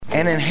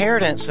An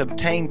inheritance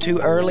obtained too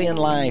early in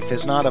life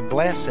is not a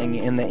blessing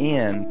in the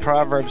end.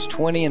 Proverbs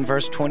 20 and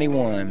verse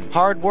 21.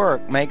 Hard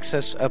work makes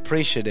us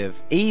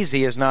appreciative.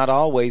 Easy is not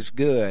always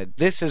good.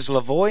 This is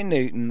LaVoy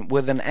Newton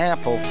with an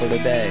apple for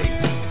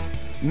today.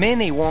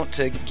 Many want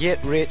to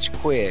get rich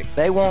quick.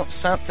 They want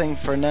something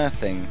for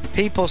nothing.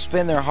 People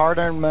spend their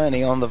hard-earned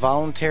money on the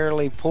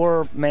voluntarily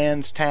poor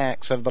man's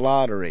tax of the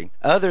lottery.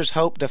 Others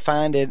hope to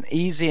find an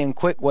easy and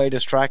quick way to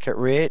strike it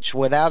rich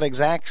without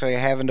exactly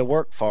having to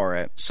work for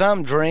it.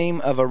 Some dream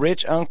of a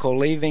rich uncle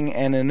leaving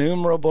an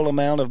innumerable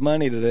amount of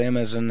money to them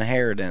as an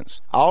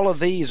inheritance. All of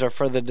these are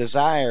for the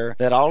desire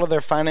that all of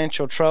their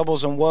financial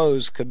troubles and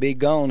woes could be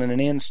gone in an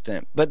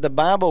instant. But the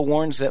Bible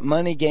warns that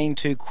money gained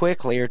too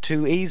quickly or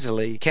too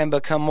easily can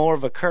become more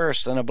of a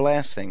curse than a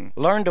blessing.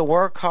 Learn to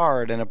work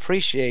hard and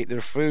appreciate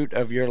the fruit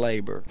of your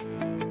labor.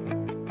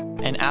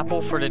 An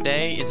Apple for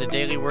Today is a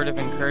daily word of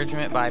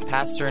encouragement by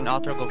pastor and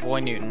author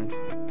LaVoy Newton.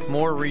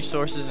 More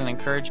resources and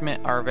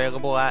encouragement are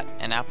available at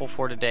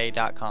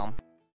anapplefortoday.com.